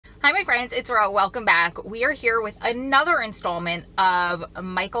Hi, my friends. It's Ro. Welcome back. We are here with another installment of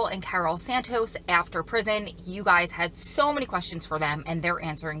Michael and Carol Santos after prison. You guys had so many questions for them, and they're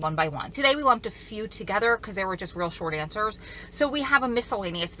answering one by one. Today, we lumped a few together because they were just real short answers. So we have a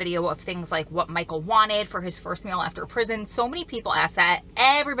miscellaneous video of things like what Michael wanted for his first meal after prison. So many people ask that.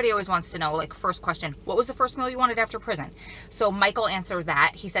 Everybody always wants to know, like, first question, what was the first meal you wanted after prison? So Michael answered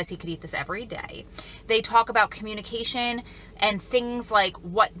that. He says he could eat this every day. They talk about communication and things like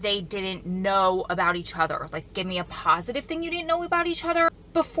what they didn't know about each other. Like, give me a positive thing you didn't know about each other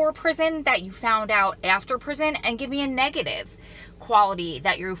before prison that you found out after prison, and give me a negative quality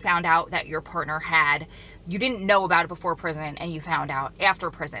that you found out that your partner had. You didn't know about it before prison and you found out after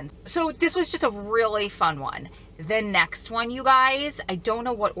prison. So this was just a really fun one. The next one, you guys, I don't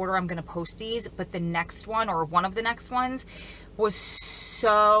know what order I'm gonna post these, but the next one, or one of the next ones, was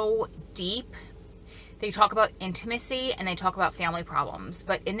so deep. They talk about intimacy and they talk about family problems.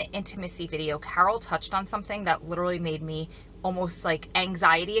 But in the intimacy video, Carol touched on something that literally made me almost like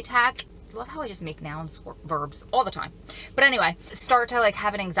anxiety attack. I love how I just make nouns or verbs all the time. But anyway, start to like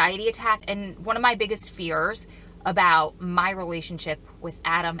have an anxiety attack. And one of my biggest fears about my relationship with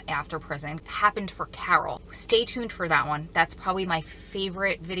Adam after prison happened for Carol. Stay tuned for that one. That's probably my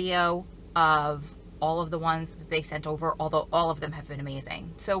favorite video of all of the ones that they sent over, although all of them have been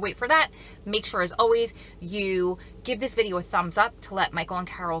amazing. So wait for that. Make sure, as always, you give this video a thumbs up to let Michael and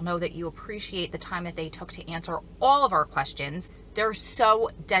Carol know that you appreciate the time that they took to answer all of our questions. They're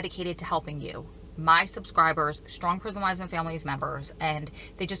so dedicated to helping you, my subscribers, Strong Prison Lives and Families members, and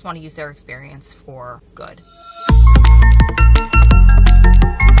they just want to use their experience for good.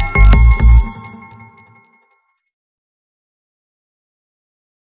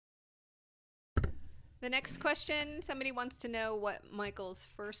 The next question, somebody wants to know what Michael's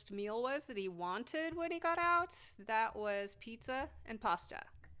first meal was that he wanted when he got out. That was pizza and pasta.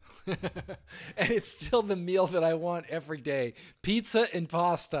 And it's still the meal that I want every day. Pizza and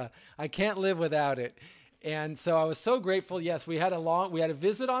pasta. I can't live without it. And so I was so grateful. Yes, we had a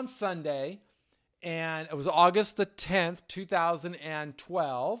visit on Sunday, and it was August the 10th,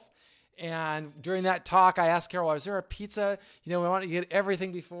 2012. And during that talk, I asked Carol, is there a pizza? You know, we want to get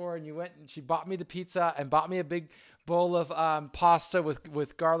everything before. And you went and she bought me the pizza and bought me a big bowl of pasta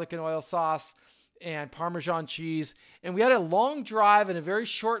with garlic and oil sauce and Parmesan cheese. And we had a long drive and a very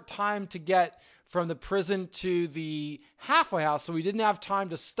short time to get from the prison to the halfway house. So we didn't have time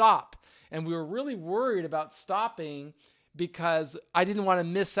to stop. And we were really worried about stopping because I didn't want to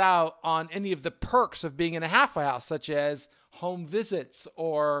miss out on any of the perks of being in a halfway house, such as home visits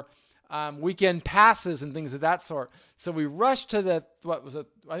or weekend passes and things of that sort. So we rushed to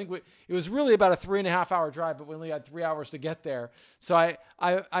it was really about a 3.5 hour drive, but we only had 3 hours to get there. So I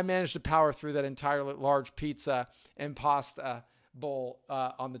managed to power through that entire large pizza and pasta bowl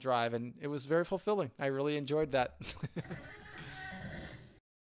on the drive. And it was very fulfilling. I really enjoyed that.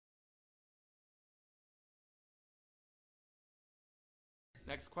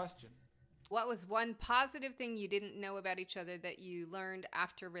 Next question. What was one positive thing you didn't know about each other that you learned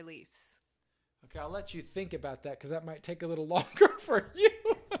after release? Okay, I'll let you think about that because that might take a little longer for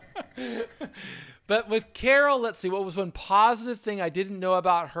you. But with Carol, let's see, what was one positive thing I didn't know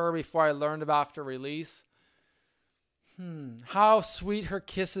about her before I learned about after release? How sweet her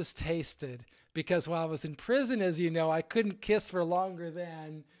kisses tasted. Because while I was in prison, as you know, I couldn't kiss for longer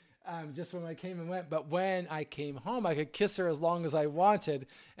than just when I came and went. But when I came home, I could kiss her as long as I wanted.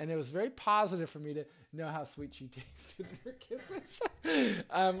 And it was very positive for me to know how sweet she tasted in her kisses.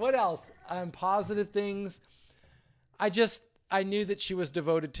 What else? Positive things. I knew that she was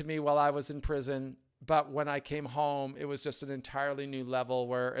devoted to me while I was in prison. But when I came home, it was just an entirely new level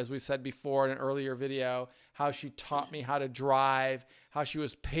where, as we said before in an earlier video, how she taught me how to drive, how she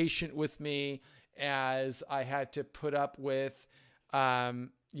was patient with me as I had to put up with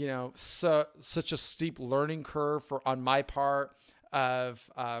such a steep learning curve on my part of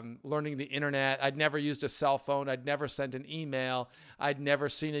learning the internet. I'd never used a cell phone. I'd never sent an email. I'd never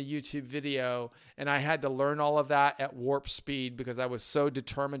seen a YouTube video. And I had to learn all of that at warp speed because I was so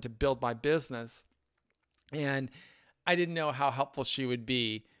determined to build my business. And I didn't know how helpful she would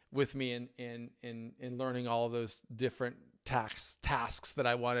be with me in learning all of those different tasks that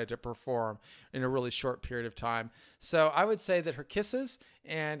I wanted to perform in a really short period of time. So I would say that her kisses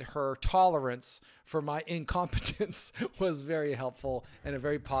and her tolerance for my incompetence was very helpful and a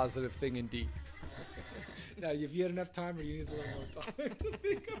very positive thing indeed. Now, have you had enough time or you need a little more time to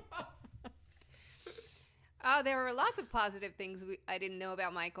think about? Oh, there were lots of positive things I didn't know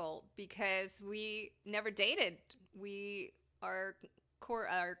about Michael because we never dated. Our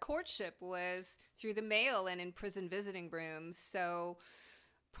courtship was through the mail and in prison visiting rooms. So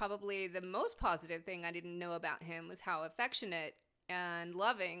probably the most positive thing I didn't know about him was how affectionate and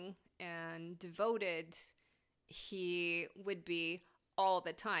loving and devoted he would be all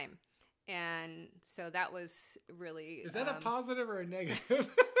the time. And so that was really... Is that a positive or a negative?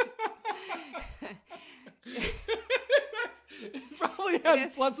 It probably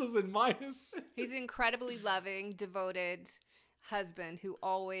has pluses and minuses. He's an incredibly loving, devoted husband who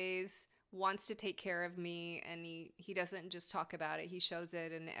always wants to take care of me, and he doesn't just talk about it. He shows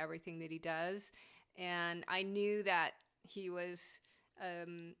it in everything that he does. And I knew that he was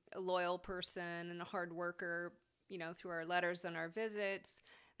a loyal person and a hard worker, you know, through our letters and our visits.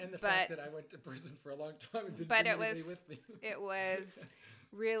 And the fact that I went to prison for a long time and didn't but bring it anybody was with me. It was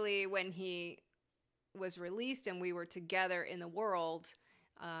really when he was released and we were together in the world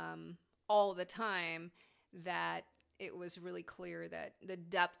all the time that it was really clear that the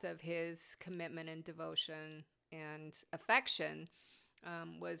depth of his commitment and devotion and affection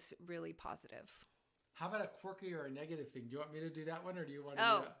was really positive. How about a quirky or a negative thing? Do you want me to do that one, or do you want to do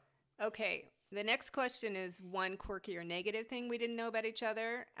that? Okay. The next question is one quirky or negative thing we didn't know about each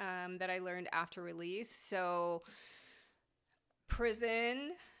other that I learned after release. So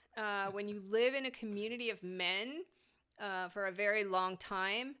prison, when you live in a community of men for a very long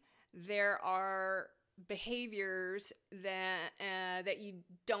time, there are behaviors that you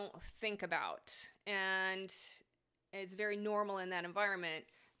don't think about. And it's very normal in that environment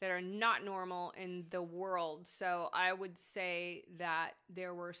that are not normal in the world. So I would say that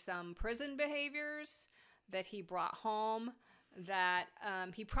there were some prison behaviors that he brought home that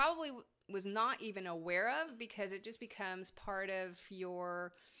he probably was not even aware of, because it just becomes part of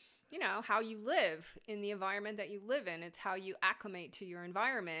your, you know, how you live in the environment that you live in. It's how you acclimate to your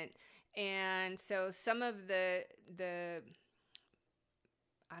environment. And so some of the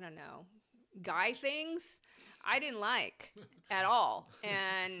I don't know, guy things I didn't like at all.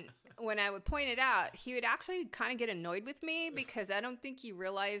 And when I would point it out, he would actually kind of get annoyed with me because I don't think he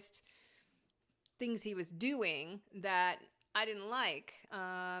realized things he was doing that I didn't like.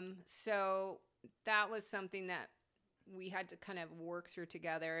 So that was something that we had to kind of work through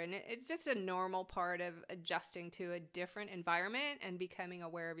together. And it's just a normal part of adjusting to a different environment and becoming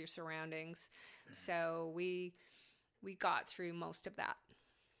aware of your surroundings. So we got through most of that.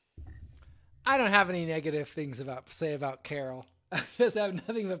 I don't have any negative things to say about Carol. I just have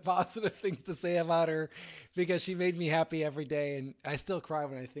nothing but positive things to say about her, because she made me happy every day, and I still cry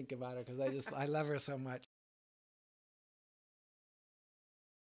when I think about her because I love her so much.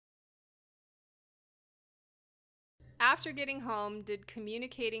 After getting home, did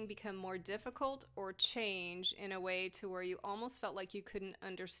communicating become more difficult or change in a way to where you almost felt like you couldn't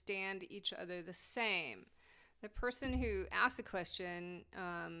understand each other the same? The person who asked the question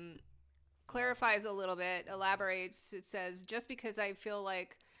clarifies a little bit, elaborates. It says, just because I feel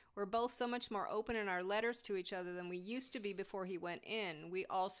like we're both so much more open in our letters to each other than we used to be before he went in. We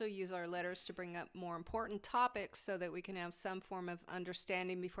also use our letters to bring up more important topics so that we can have some form of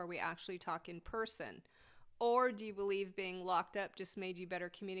understanding before we actually talk in person. Or do you believe being locked up just made you better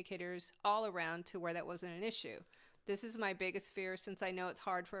communicators all around to where that wasn't an issue? This is my biggest fear, since I know it's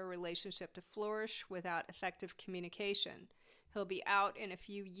hard for a relationship to flourish without effective communication. He'll be out in a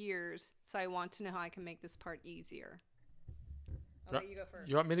few years, so I want to know how I can make this part easier. I'll let you go first.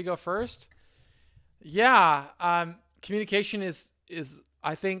 You want me to go first? Yeah. Communication is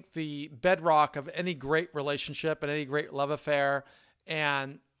I think, the bedrock of any great relationship and any great love affair.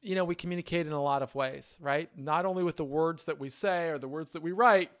 And, you know, we communicate in a lot of ways, right? Not only with the words that we say or the words that we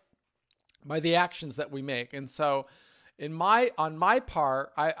write, by the actions that we make. And so on my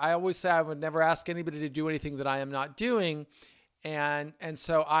part, I always say I would never ask anybody to do anything that I am not doing. And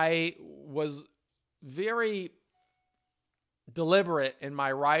so I was very deliberate in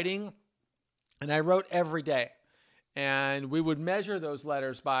my writing, and I wrote every day. And we would measure those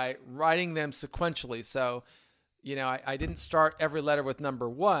letters by writing them sequentially. So, you know, I didn't start every letter with number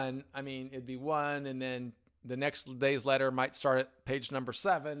 1. I mean, it'd be 1, and then the next day's letter might start at page number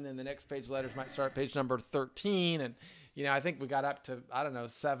 7, and the next page letters might start at page number 13. And, you know, I think we got up to,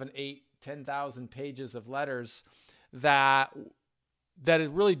 7, 8, 10,000 pages of letters that it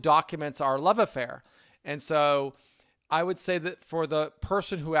really documents our love affair. And so I would say that for the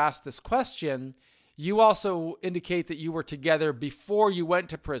person who asked this question, you also indicate that you were together before you went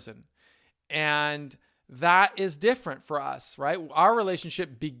to prison. And that is different for us, right? Our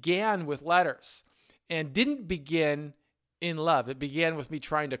relationship began with letters and didn't begin in love. It began with me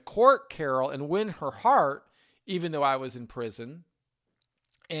trying to court Carol and win her heart, even though I was in prison.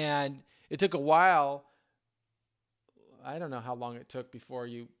 And it took a while. I don't know how long it took before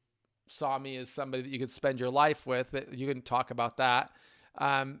you saw me as somebody that you could spend your life with, but you can talk about that.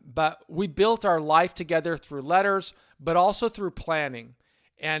 But we built our life together through letters, but also through planning.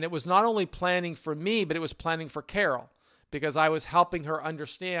 And it was not only planning for me, but it was planning for Carol, because I was helping her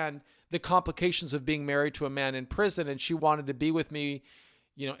understand the complications of being married to a man in prison. And she wanted to be with me,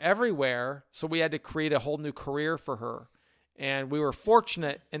 everywhere. So we had to create a whole new career for her. And we were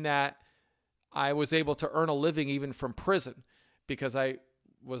fortunate in that I was able to earn a living even from prison, because I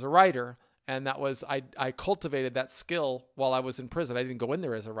was a writer. And that was, I cultivated that skill while I was in prison. I didn't go in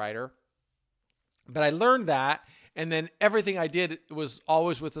there as a writer, but I learned that. And then everything I did was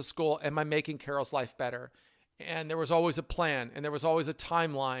always with the school. Am I making Carol's life better? And there was always a plan, and there was always a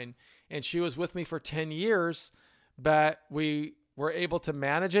timeline. And she was with me for 10 years, but we were able to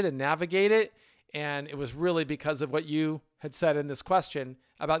manage it and navigate it. And it was really because of what you had said in this question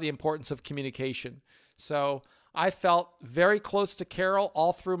about the importance of communication. So I felt very close to Carol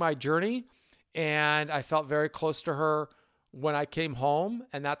all through my journey, and I felt very close to her when I came home.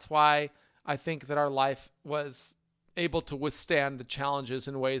 And that's why I think that our life was able to withstand the challenges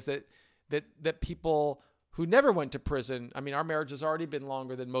in ways that people who never went to prison. I mean, our marriage has already been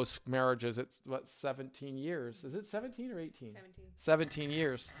longer than most marriages. It's 17 years. Is it 17 or 18? 17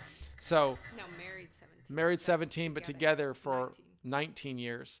 years. So No, married 17. Married 17, but together for 19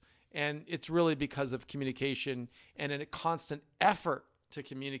 years. And it's really because of communication and a constant effort to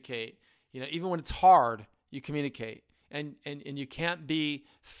communicate. Even when it's hard, you communicate. And you can't be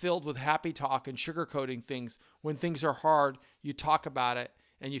filled with happy talk and sugarcoating things. When things are hard, you talk about it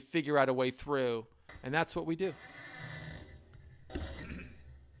and you figure out a way through. And that's what we do.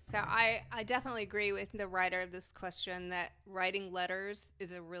 So I definitely agree with the writer of this question that writing letters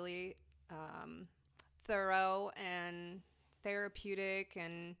is a really thorough and therapeutic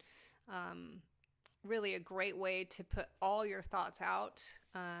and really a great way to put all your thoughts out.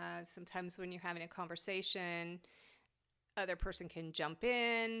 Sometimes when you're having a conversation, other person can jump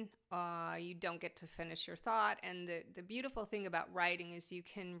in, you don't get to finish your thought. And the beautiful thing about writing is you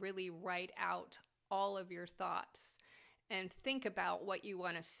can really write out all of your thoughts and think about what you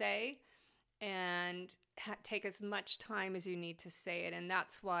want to say and take as much time as you need to say it. And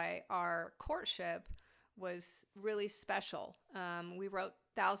that's why our courtship was really special. We wrote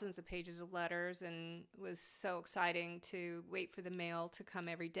thousands of pages of letters, and it was so exciting to wait for the mail to come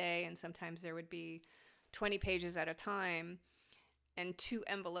every day. And sometimes there would be 20 pages at a time and 2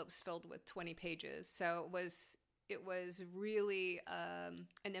 envelopes filled with 20 pages. So it was really an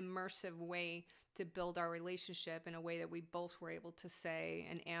immersive way to build our relationship in a way that we both were able to say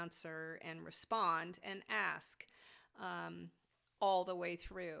and answer and respond and ask all the way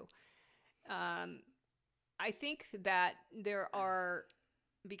through. I think that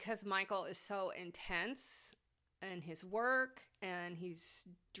because Michael is so intense in his work, and he's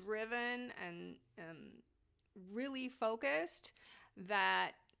driven and really focused,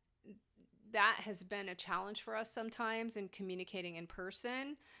 that has been a challenge for us sometimes in communicating in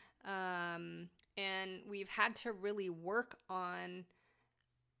person. And we've had to really work on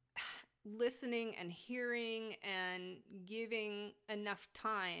listening and hearing and giving enough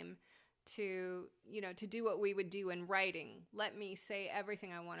time to do what we would do in writing. Let me say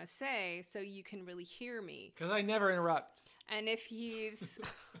everything I want to say so you can really hear me. Because I never interrupt. And if he's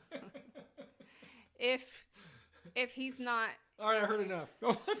if he's not, all right, I heard enough.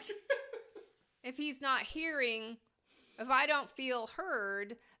 if he's not hearing, if I don't feel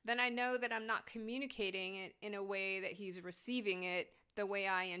heard, then I know that I'm not communicating it in a way that he's receiving it the way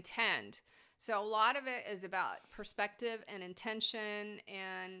I intend. So a lot of it is about perspective and intention,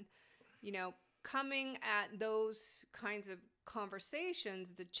 and coming at those kinds of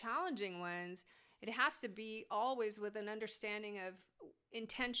conversations, the challenging ones, it has to be always with an understanding of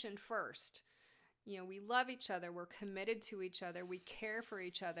intention first. We love each other, we're committed to each other, we care for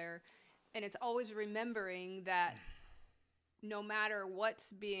each other, and it's always remembering that no matter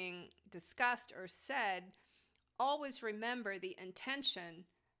what's being discussed or said, always remember the intention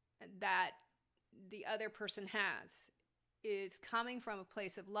that the other person has is coming from a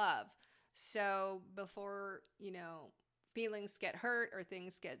place of love. So before, feelings get hurt or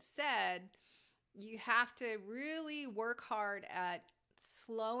things get said, you have to really work hard at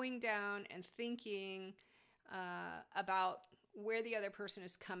slowing down and thinking about where the other person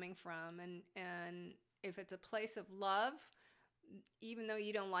is coming from. And if it's a place of love, even though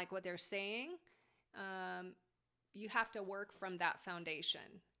you don't like what they're saying, you have to work from that foundation.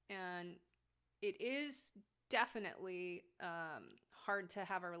 And it is definitely hard to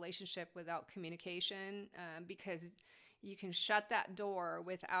have a relationship without communication, because you can shut that door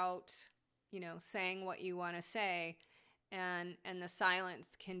without, saying what you want to say, and the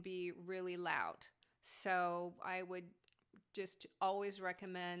silence can be really loud. So I would just always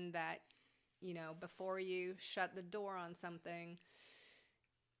recommend that, you know, before you shut the door on something,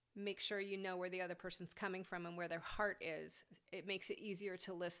 make sure you know where the other person's coming from and where their heart is. It makes it easier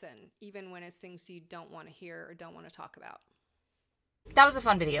to listen, even when it's things you don't want to hear or don't want to talk about. That was a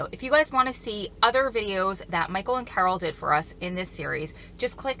fun video. If you guys want to see other videos that Michael and Carol did for us in this series,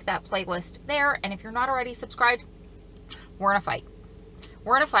 just click that playlist there. And if you're not already subscribed, we're in a fight.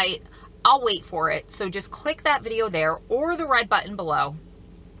 We're in a fight. I'll wait for it. So just click that video there or the red button below.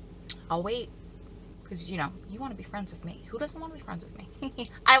 I'll wait because, you know, you want to be friends with me. Who doesn't want to be friends with me?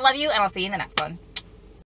 I love you, and I'll see you in the next one.